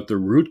 but the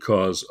root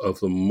cause of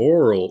the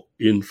moral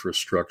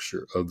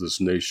infrastructure of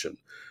this nation,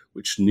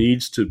 which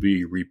needs to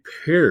be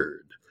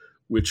repaired,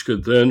 which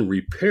could then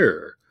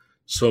repair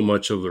so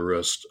much of the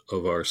rest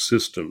of our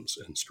systems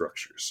and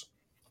structures.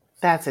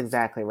 That's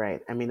exactly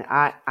right. I mean,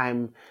 I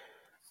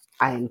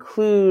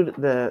include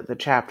the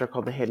chapter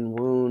called "The Hidden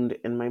Wound"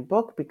 in my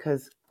book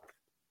because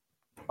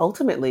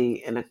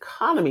ultimately an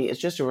economy is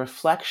just a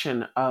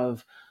reflection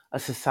of a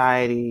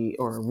society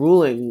or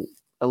ruling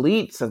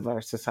elites of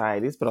our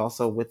societies, but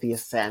also with the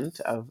assent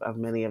of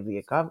many of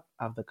the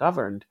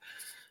governed.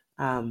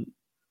 Um,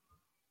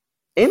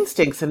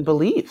 Instincts and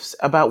beliefs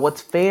about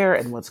what's fair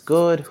and what's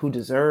good, who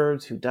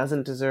deserves, who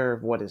doesn't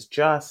deserve, what is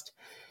just.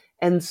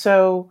 And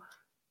so,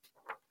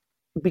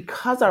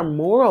 because our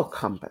moral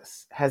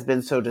compass has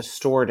been so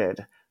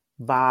distorted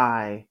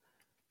by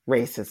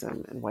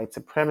racism and white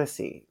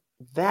supremacy,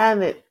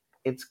 then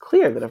it's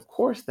clear that, of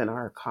course, then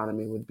our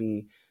economy would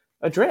be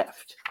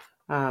adrift.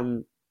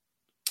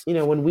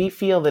 When we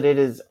feel that it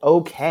is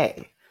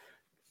okay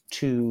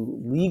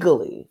to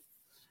legally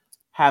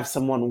have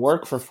someone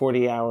work for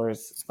 40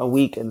 hours a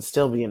week and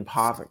still be in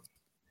poverty,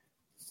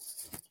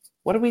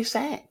 what are we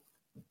saying?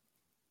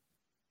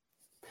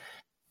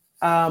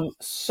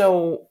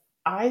 So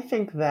I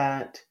think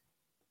that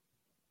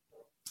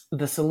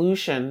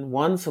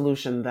one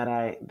solution that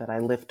I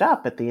lift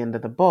up at the end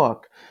of the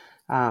book,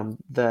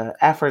 the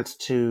efforts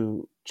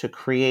to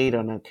create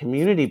on a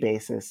community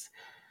basis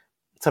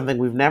something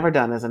we've never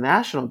done as a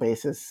national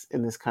basis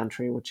in this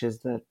country, which is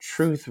the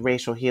truth,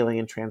 racial healing,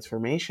 and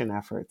transformation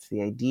efforts.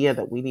 The idea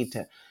that we need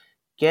to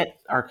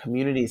get our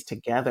communities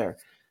together,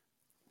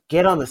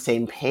 get on the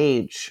same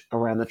page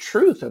around the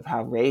truth of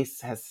how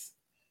race has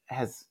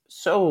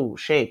so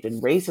shaped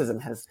and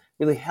racism has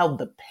really held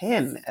the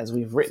pen as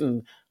we've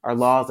written our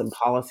laws and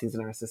policies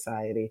in our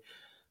society.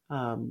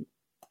 Um,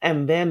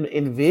 and then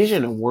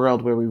envision a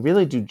world where we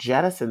really do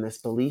jettison this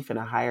belief in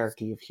a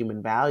hierarchy of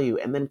human value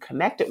and then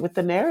connect it with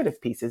the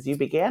narrative pieces you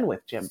began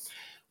with, Jim.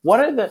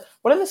 What are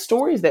the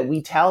stories that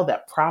we tell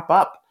that prop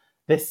up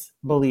this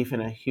belief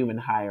in a human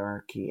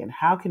hierarchy, and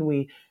how can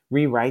we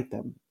rewrite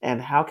them, and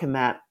how can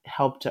that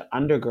help to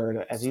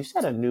undergird, as you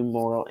said, a new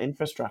moral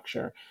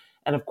infrastructure?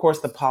 And of course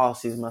the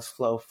policies must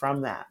flow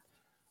from that,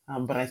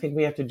 but I think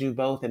we have to do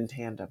both in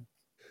tandem.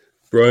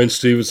 Brian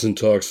Stevenson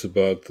talks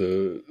about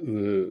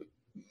the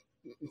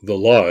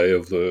lie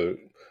of the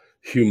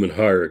human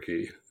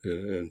hierarchy,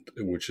 and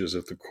which is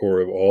at the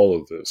core of all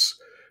of this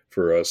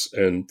for us.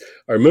 And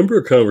I remember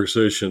a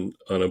conversation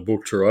on a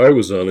book tour I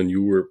was on, and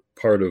you were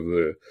part of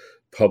the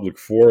public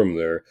forum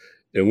there,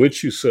 in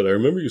which you said, I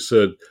remember you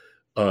said,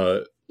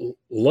 uh,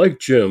 like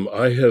Jim,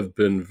 I have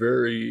been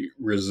very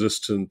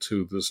resistant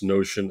to this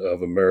notion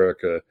of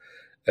America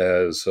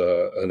as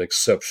an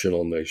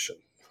exceptional nation.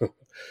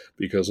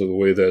 because of the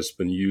way that's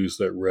been used,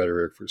 that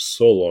rhetoric, for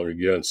so long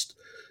against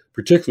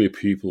particularly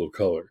people of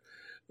color.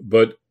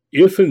 But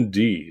if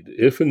indeed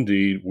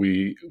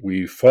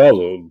we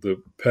follow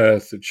the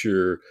path that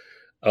you're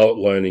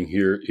outlining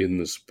here in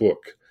this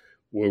book,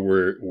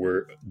 where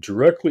we're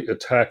directly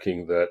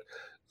attacking that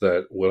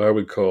what I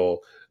would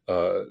call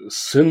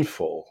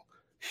sinful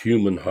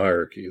human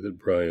hierarchy that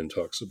Brian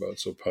talks about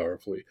so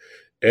powerfully,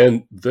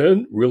 and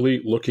then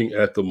really looking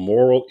at the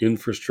moral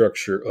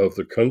infrastructure of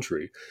the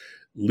country,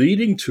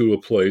 leading to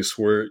a place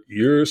where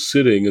you're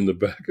sitting in the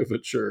back of a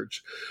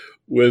church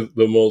with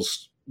the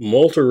most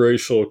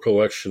multiracial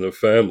collection of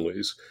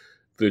families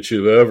that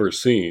you've ever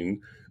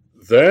seen.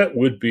 That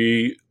would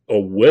be a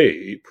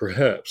way,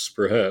 perhaps,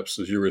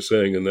 as you were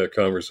saying in that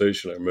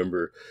conversation, I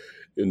remember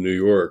in New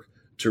York,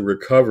 to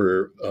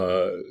recover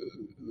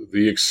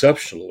the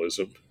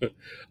exceptionalism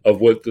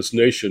of what this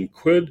nation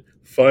could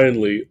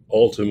finally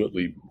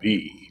ultimately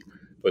be.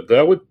 But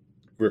that would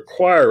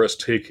require us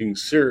taking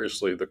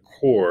seriously the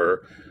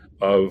core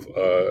of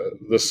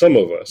the sum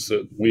of us,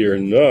 that we are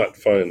not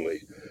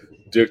finally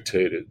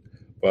dictated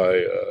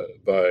by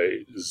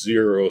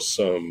zero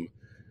sum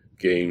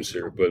games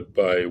here, but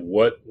by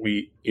what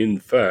we, in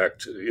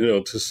fact,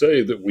 to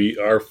say that we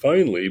are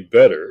finally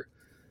better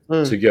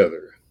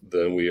together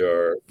than we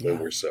are when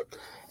we're separate.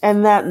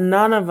 And that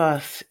none of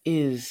us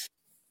is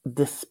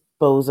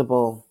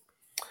disposable.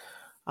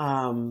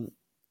 For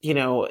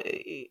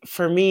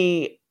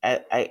me,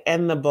 I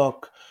end the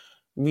book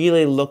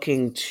really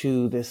looking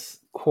to this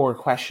core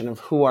question of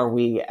who are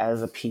we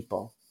as a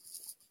people,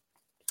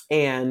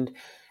 and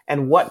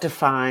what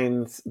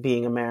defines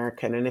being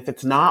American. And if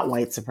it's not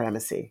white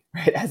supremacy,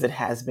 right, as it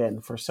has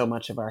been for so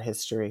much of our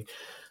history,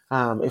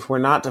 if we're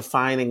not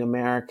defining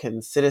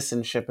American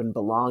citizenship and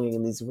belonging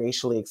in these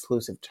racially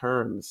exclusive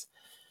terms,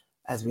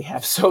 as we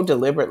have so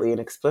deliberately and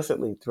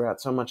explicitly throughout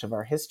so much of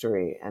our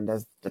history, and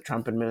as the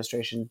Trump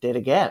administration did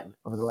again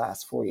over the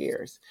last 4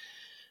 years,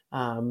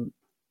 then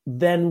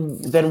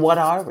what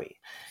are we?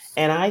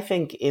 And I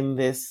think in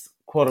this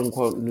quote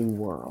unquote new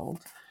world,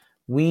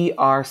 we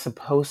are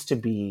supposed to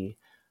be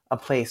a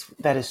place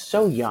that is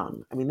so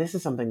young. I mean, this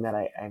is something that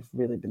I've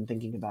really been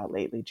thinking about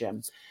lately,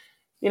 Jim.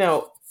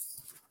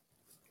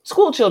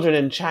 School children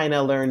in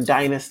China learn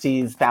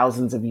dynasties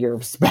thousands of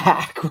years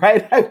back,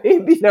 right? I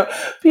mean,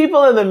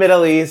 people in the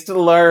Middle East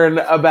learn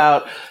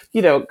about,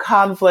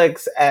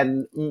 conflicts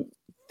and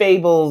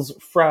fables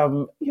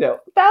from,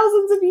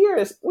 thousands of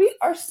years. We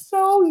are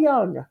so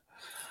young.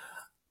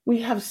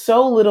 We have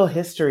so little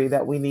history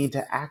that we need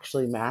to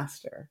actually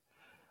master.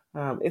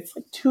 It's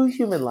like 2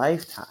 human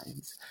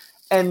lifetimes.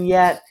 And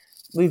yet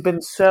we've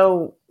been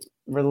so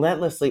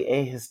relentlessly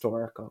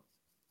ahistorical.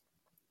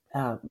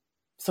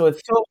 So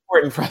it's so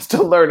important for us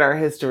to learn our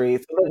history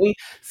so that we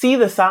see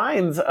the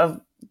signs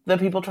of the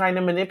people trying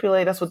to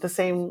manipulate us with the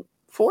same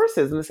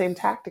forces and the same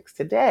tactics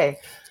today.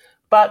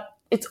 But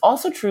it's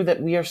also true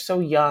that we are so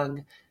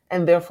young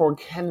and therefore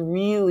can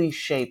really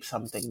shape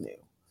something new.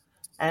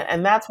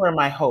 And that's where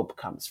my hope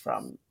comes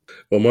from.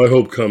 Well, my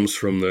hope comes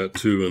from that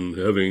too, and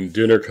having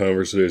dinner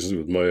conversations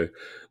with my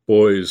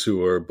boys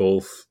who are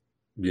both,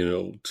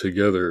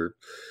 together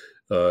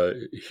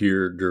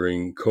here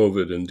during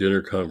COVID, and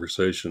dinner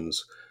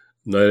conversations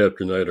night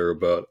after night are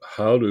about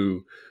how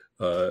to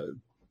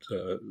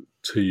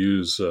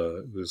use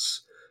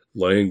this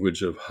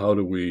language of how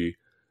do we,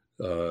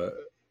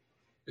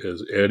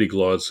 as Addie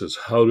Glaude says,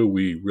 how do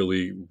we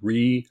really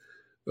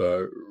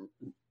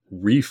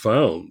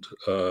refound,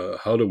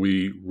 how do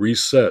we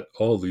reset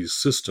all these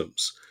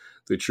systems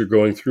that you're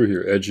going through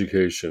here,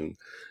 education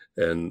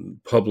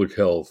and public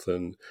health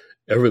and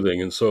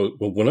everything. And so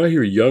when I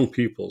hear young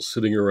people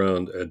sitting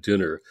around at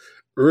dinner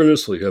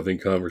earnestly having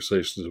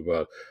conversations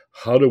about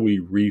how do we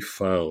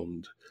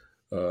refound,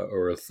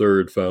 or a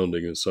third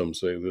founding, as some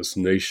say, this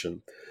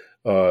nation,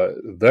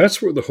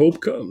 that's where the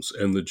hope comes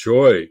and the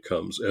joy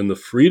comes and the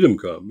freedom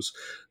comes,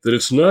 that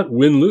it's not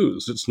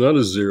win-lose. It's not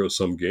a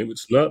zero-sum game.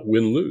 It's not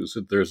win-lose.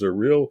 That there's a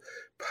real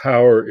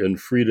power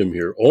and freedom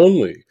here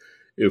only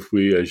if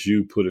we, as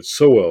you put it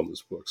so well in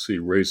this book, see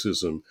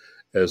racism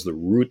as the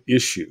root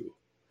issue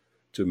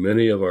to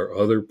many of our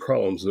other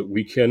problems, that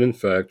we can, in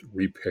fact,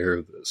 repair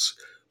this.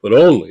 But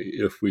only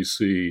if we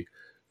see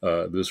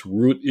this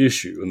root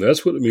issue. And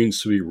that's what it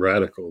means to be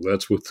radical.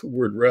 That's what the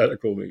word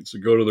radical means, to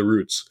go to the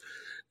roots.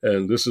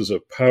 And this is a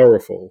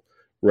powerful,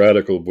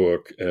 radical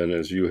book. And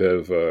as you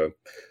have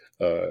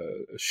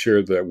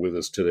shared that with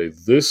us today,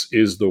 this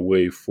is the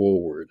way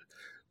forward,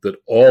 that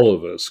all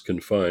of us can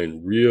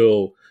find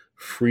real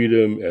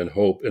freedom and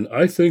hope. And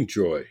I think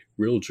joy,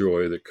 real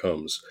joy that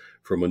comes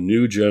from a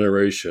new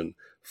generation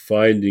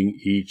finding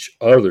each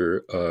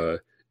other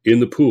in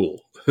the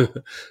pool,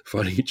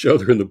 finding each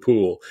other in the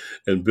pool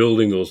and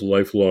building those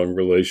lifelong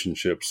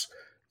relationships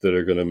that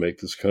are going to make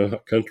this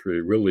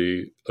country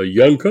really a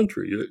young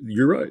country.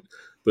 You're right,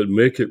 but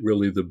make it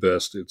really the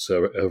best it's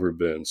ever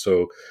been.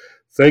 So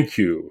thank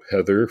you,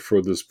 Heather,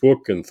 for this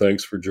book, and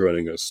thanks for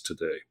joining us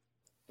today.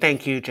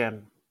 Thank you,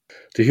 Jim.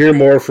 To hear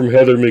more from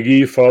Heather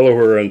McGhee, follow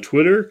her on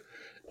Twitter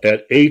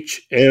at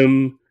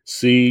HMCMG.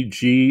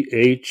 CGHEE,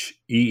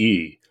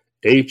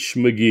 H.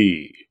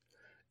 McGhee.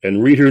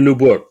 And read her new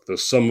book, The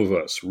Sum of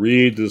Us.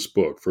 Read this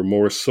book. For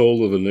more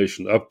Soul of the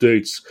Nation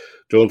updates,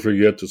 don't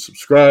forget to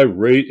subscribe,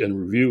 rate,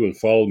 and review, and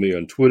follow me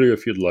on Twitter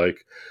if you'd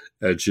like,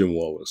 at Jim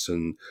Wallace.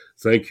 And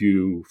thank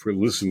you for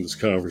listening to this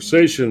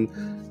conversation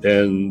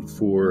and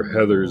for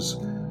Heather's,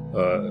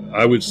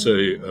 I would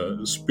say,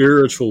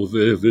 spiritual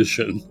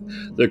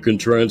vision that can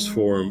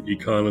transform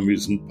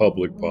economies and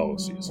public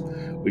policies.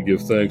 We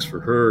give thanks for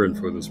her and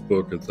for this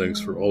book, and thanks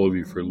for all of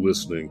you for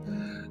listening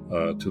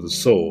to the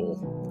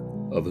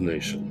Soul of the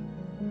Nation.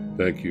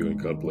 Thank you, and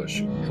God bless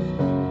you.